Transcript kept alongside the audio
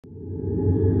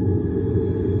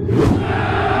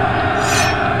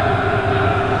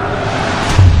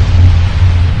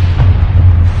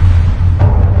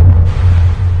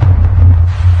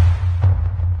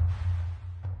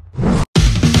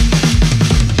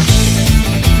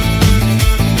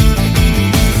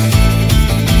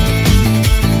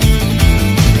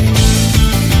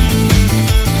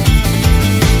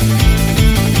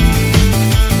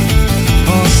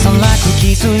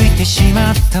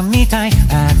みたい。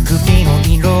あくびの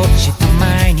色した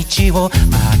毎日を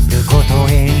丸ごと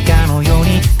映画のよう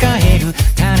に変える。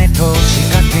種と仕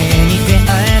掛けに出会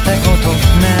えたこと、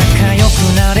仲良く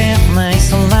なれない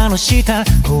空の下、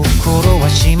心は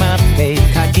閉まって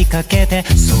書きかけて、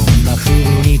そんな風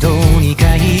にどうに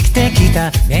か生きてき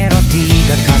た。メロディー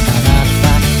が重なった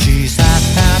小さ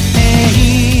さって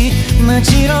いい。も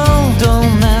ちろんど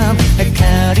んな明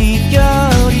かりよ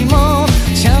りも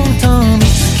ちゃんと見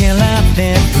つけら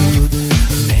れる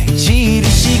目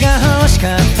印が欲し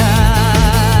かった。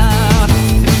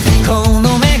こ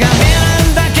の目が選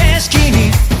んだ景色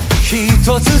に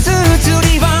一つずつ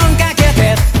リボンかけ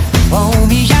て、お土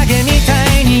産みた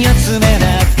いに集めな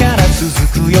がら続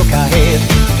くよ帰り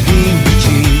道。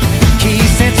季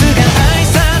節が挨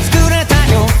拶くれた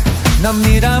よ、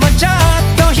涙もちょっ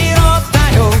と拾っ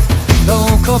たよ。ど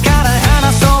こから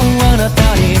話そう、あな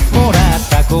たにもらっ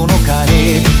たこの帰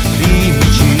り道。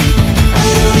歩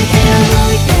いて歩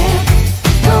いて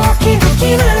時々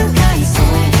なんか急い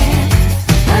で、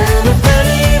あなたに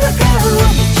向かう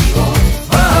道を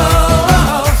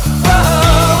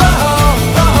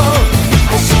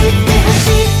走って走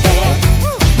って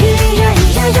いやい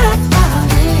ややっぱ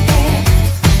歩いて、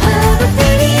あなた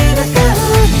に向かう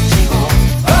道を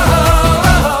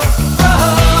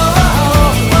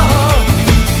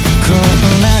こ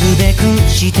うなるべく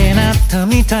してなった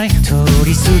みたい。通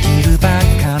り過ぎるばっ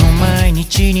かの毎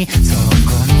日にそ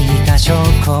こにいた証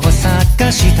拠を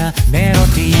探したメロ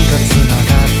ディーがつながっ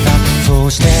た。そ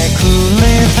うしてくれ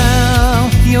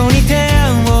たように手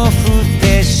を振って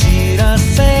知ら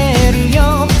せる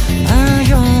よ。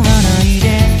迷わないで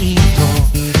いいと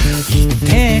言っ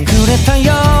てくれた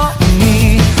よう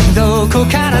に、どこ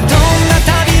からどんな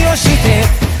旅をして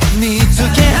見つ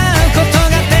け合うこと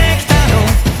ができたの。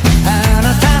あな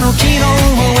たの昨日も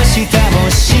明日も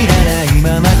知らない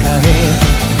まま帰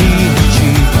り道。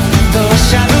土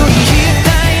砂降り一体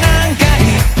何回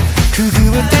くぐ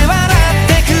って笑っ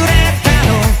てくれたの。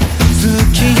月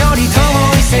より遠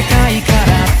い世界から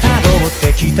辿って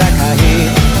きた帰り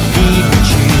道。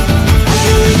歩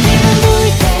いて歩い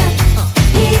て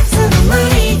いつの間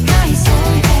にか急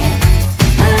いで、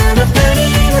あなたに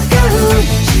向かう道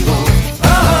を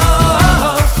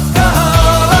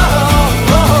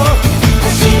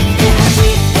走って走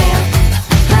って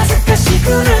恥ずかしく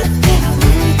なって歩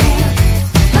いて、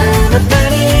あなた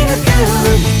に向かう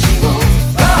道を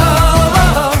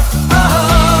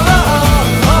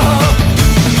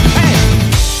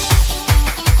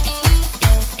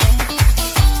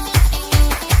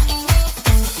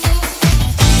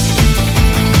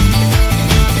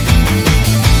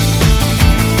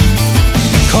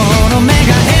この目が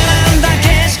選んだ景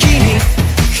色に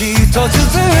一つ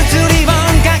ずつリボン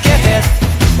かけて、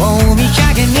お土産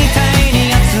みたいに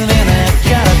集めな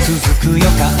がら続くよ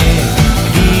帰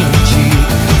り道。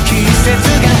季節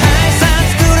が挨拶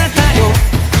くれたよ、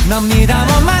涙も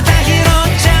また拾っ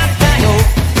ちゃったよ。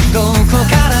どこ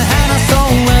から話そう、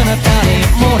あなたに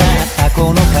もらったこ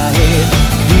の帰り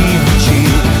道。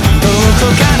ど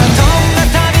こからどんな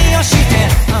旅をして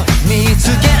見つ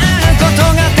け合うこと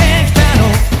ができたの。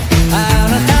あ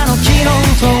なたの昨日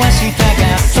と明日が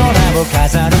空を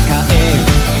飾る帰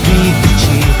り道。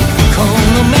こ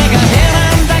の目が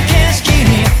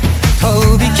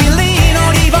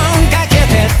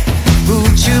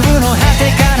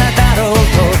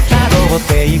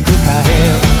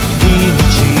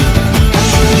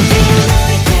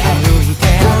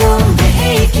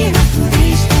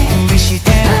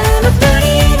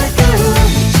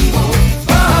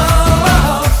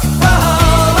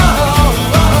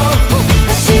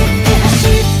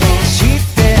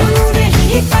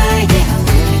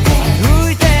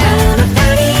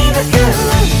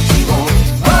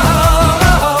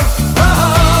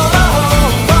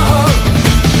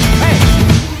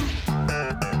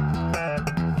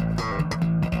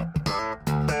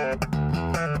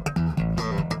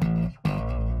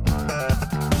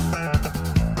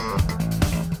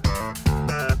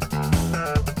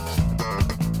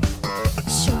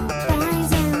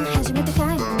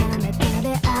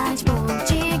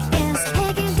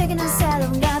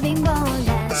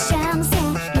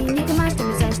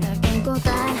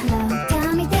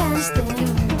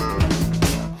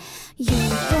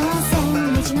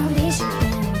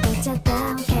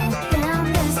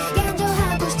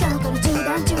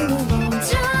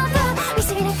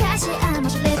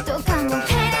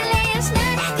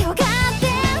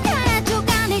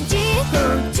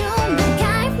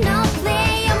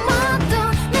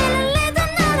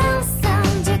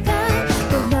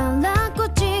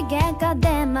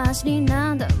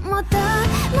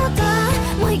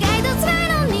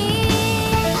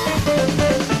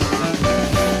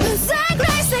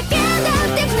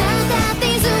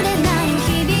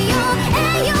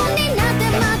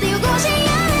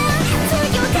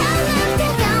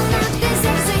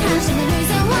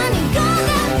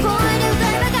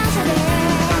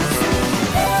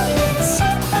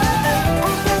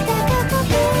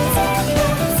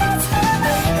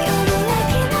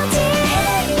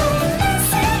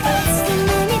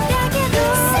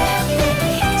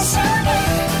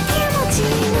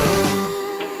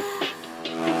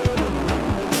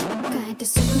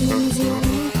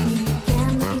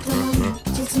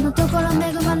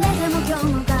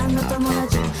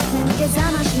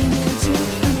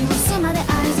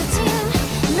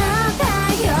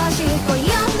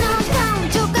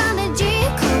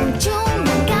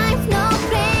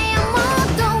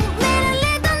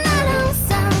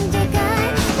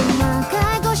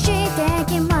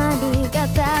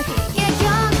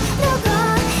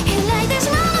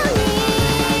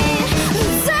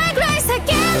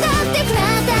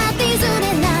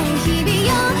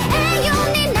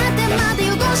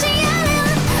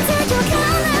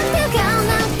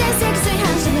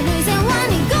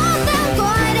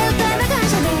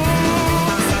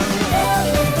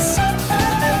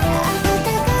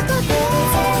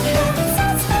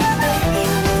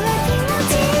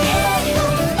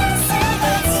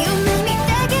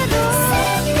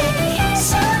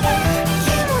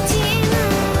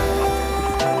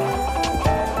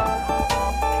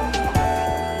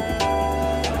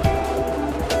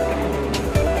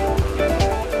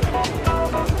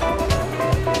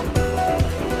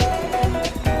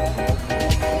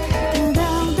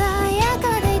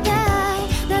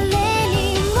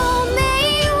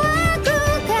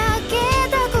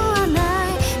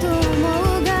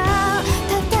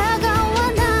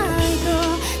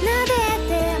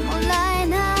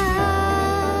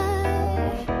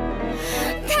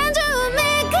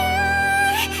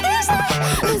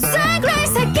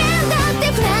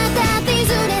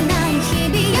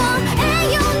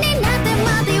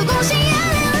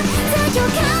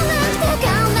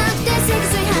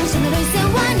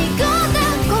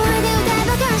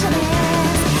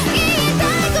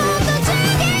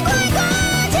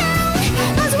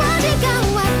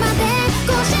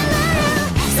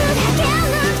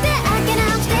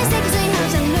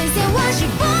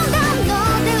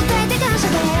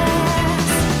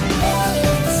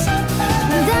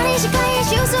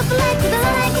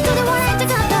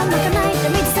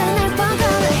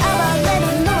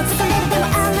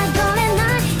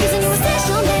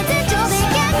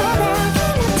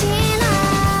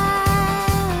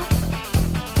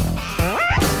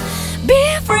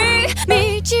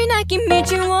なき道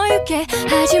を行け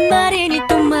始まりに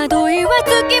戸惑いはつ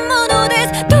きもので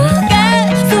す。どうか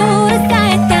それさ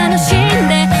え楽しん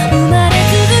で生まれ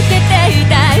続けてい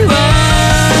たいわ。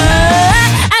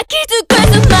飽き尽く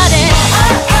すまで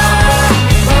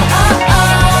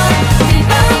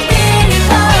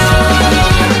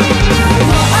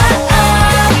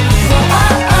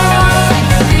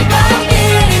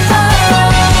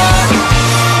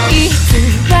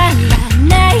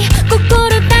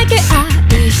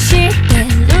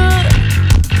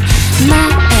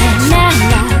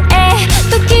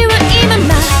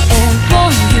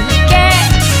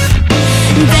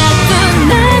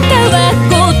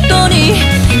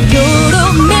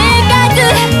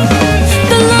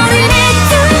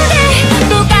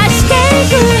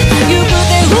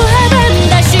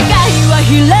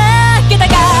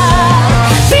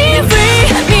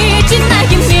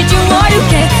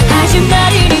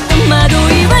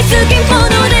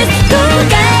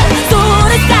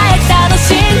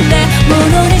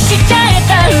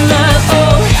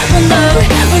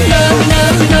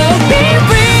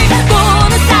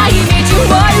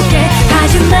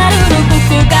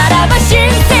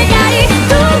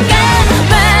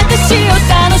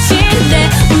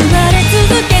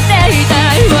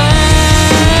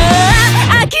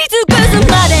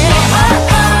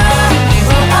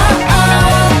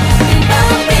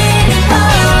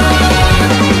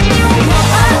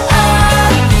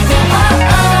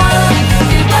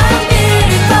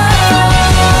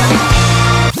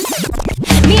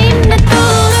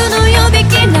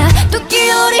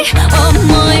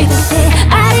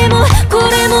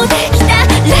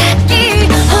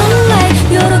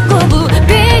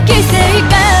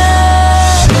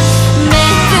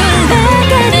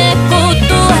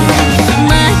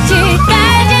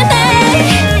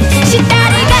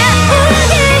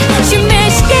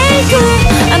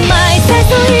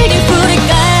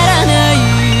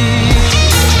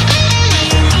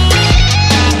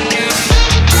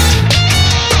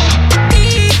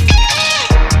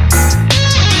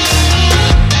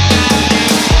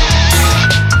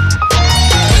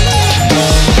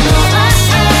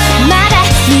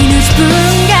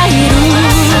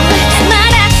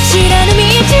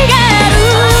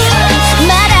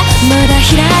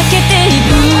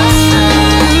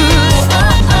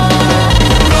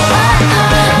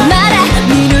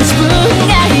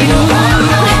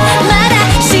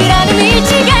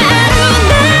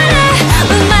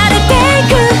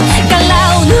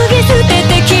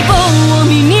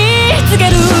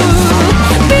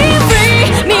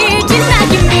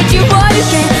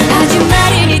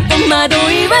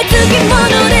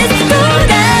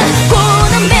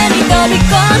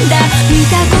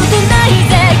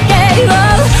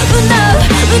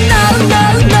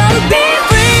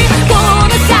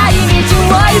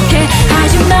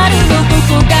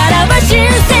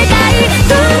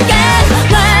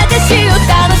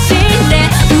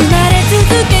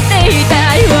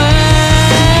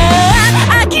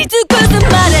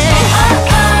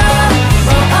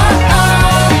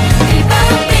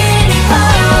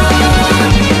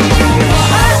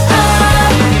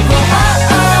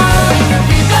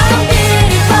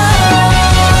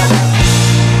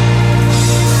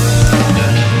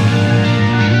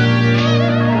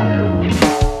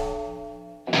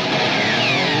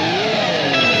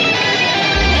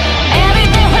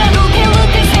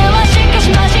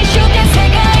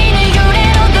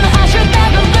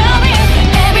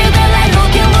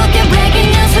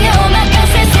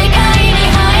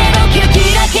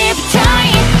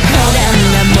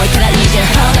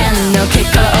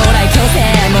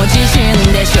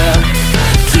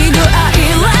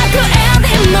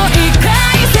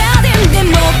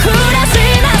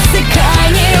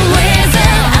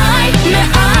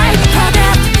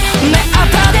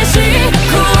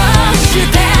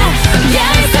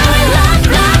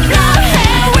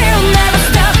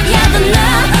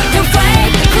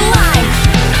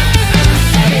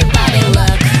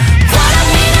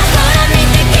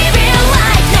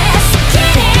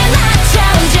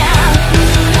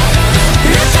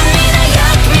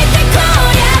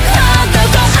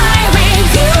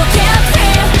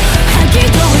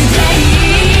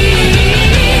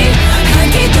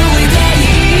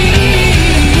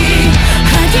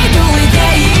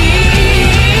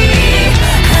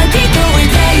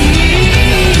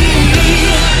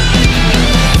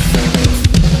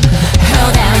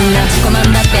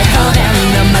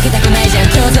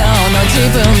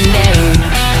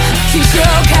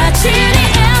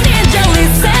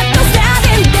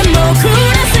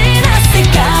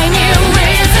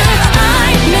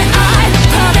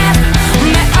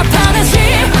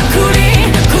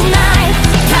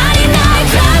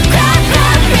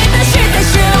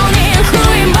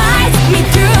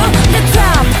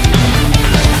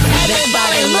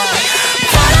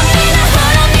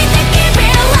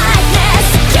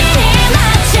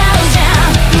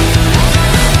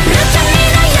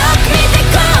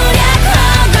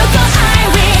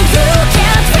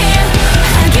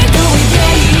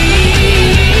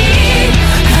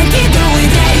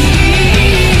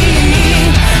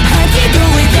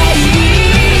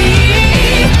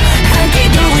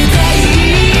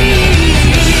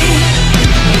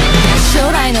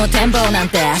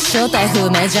正体不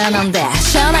明じゃなんで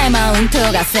車内マウント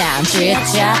がせんちっ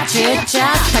ちゃちっちゃ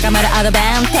高まるアド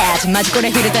バンテージマジこれ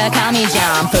フィルター神じ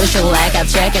ゃん Push it like a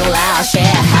check it out Share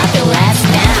happy let's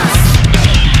dance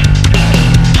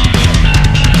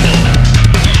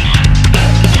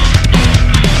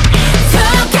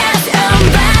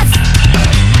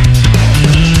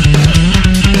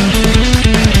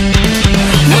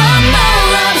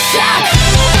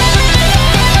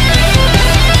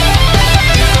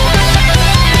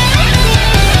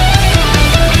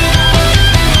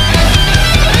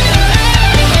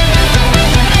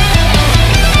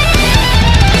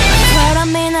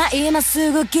今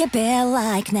すぐ Give it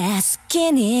like ね好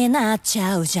きになっち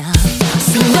ゃうじゃん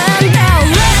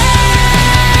Soulbinder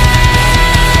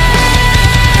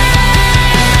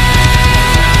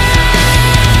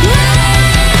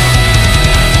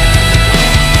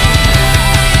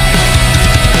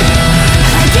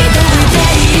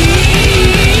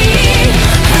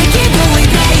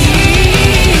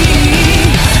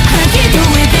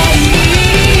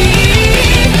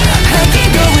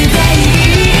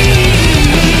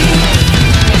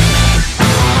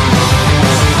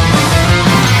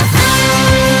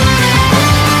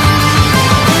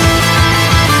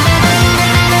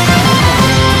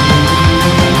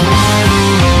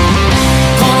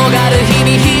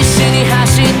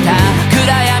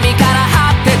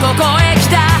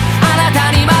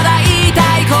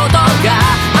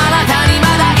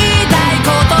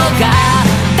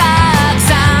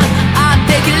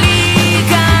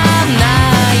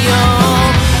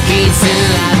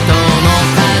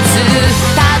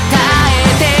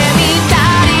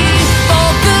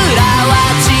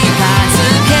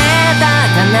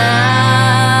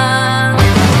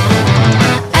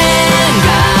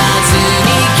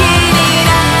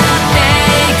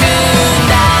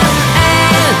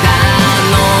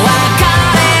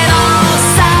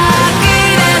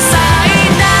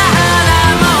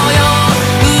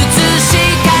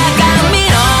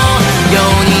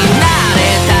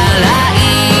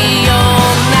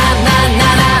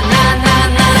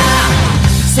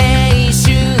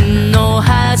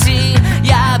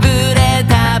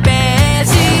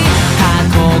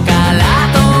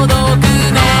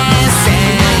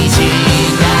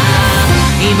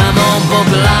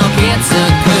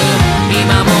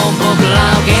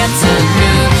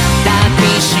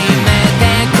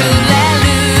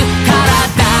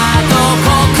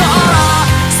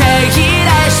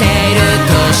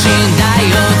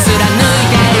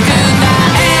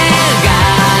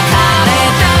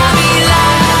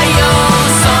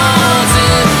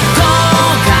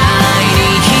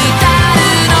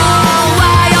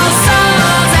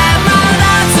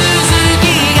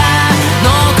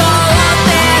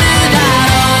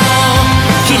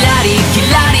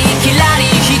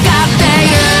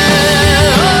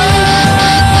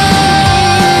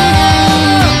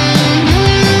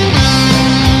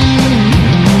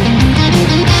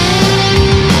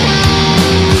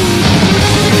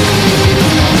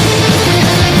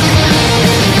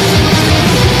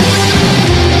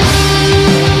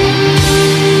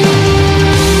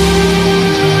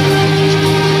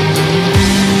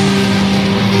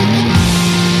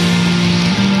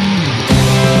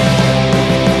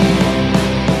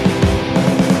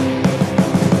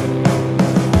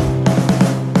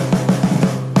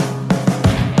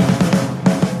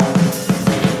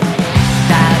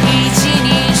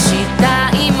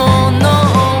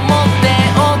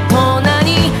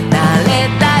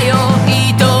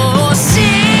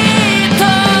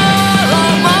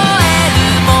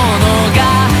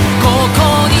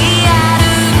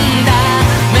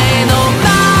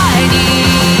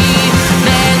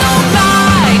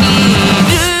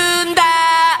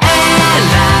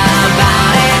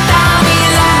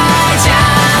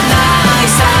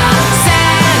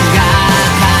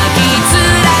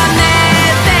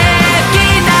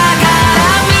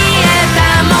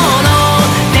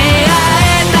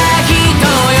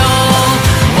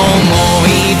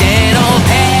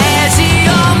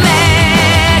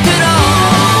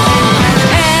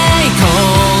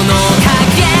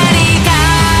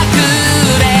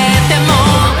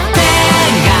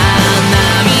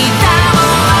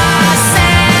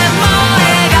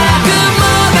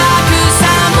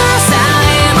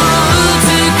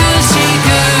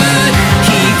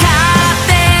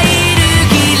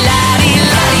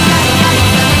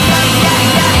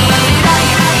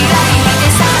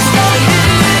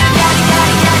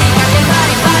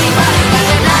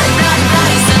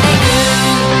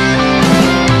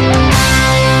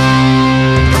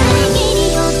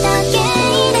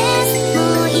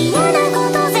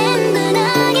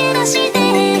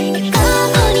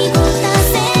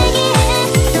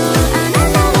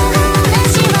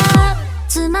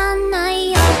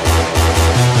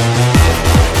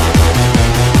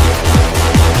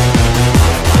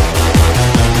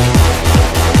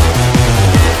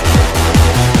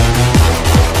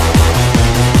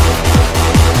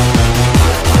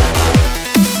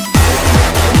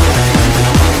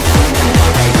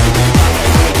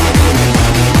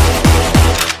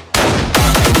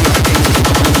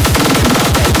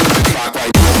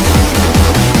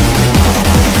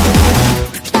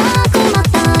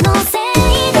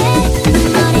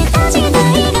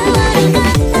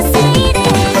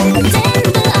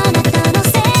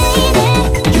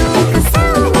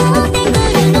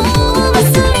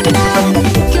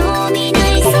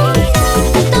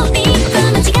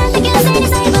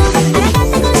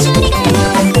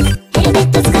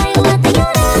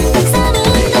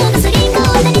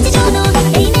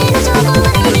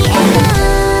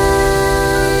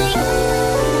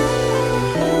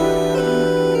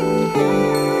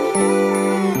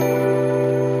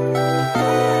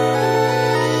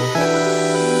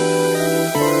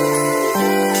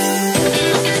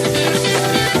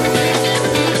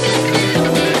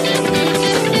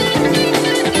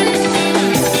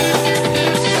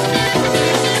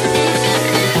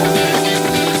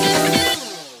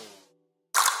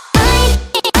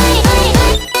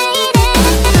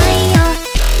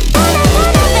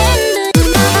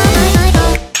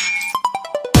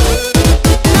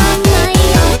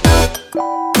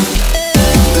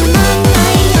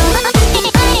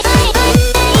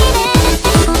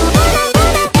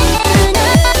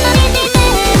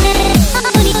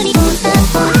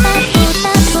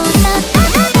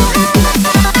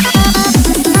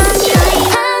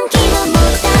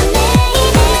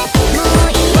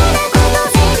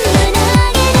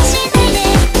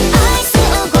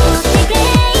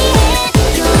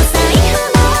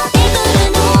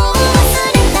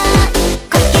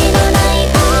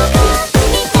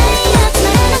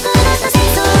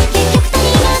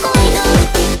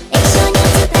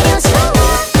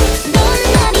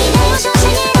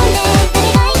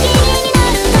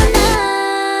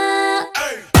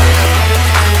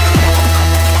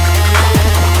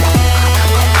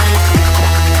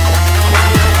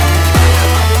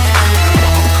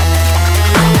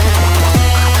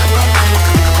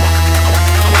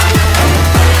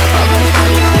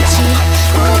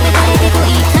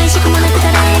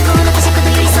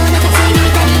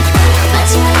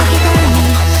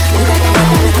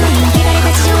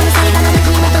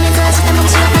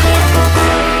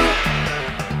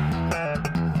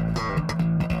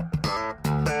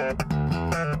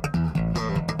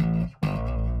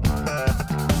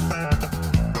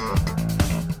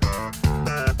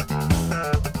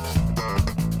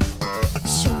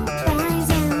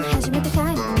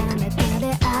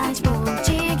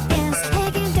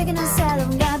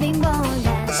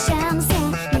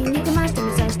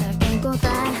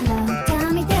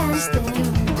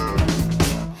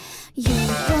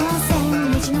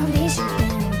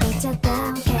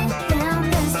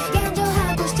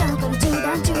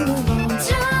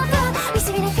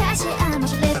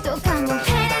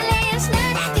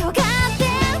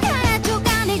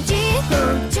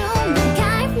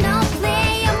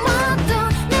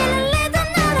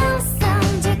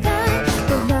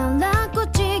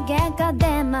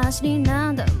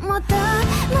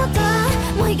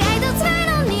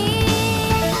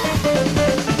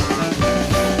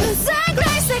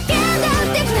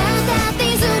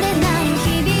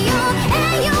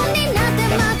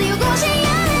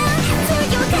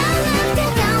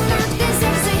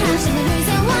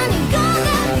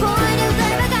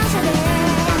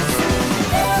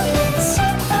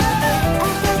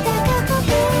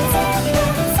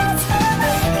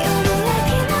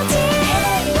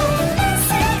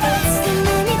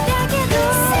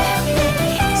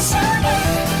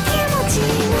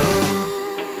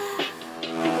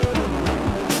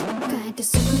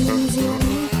に水やり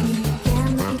に人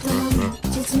間の営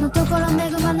み実のところ恵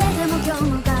まれても今日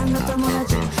もがんの友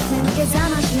達眠気覚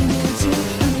ましに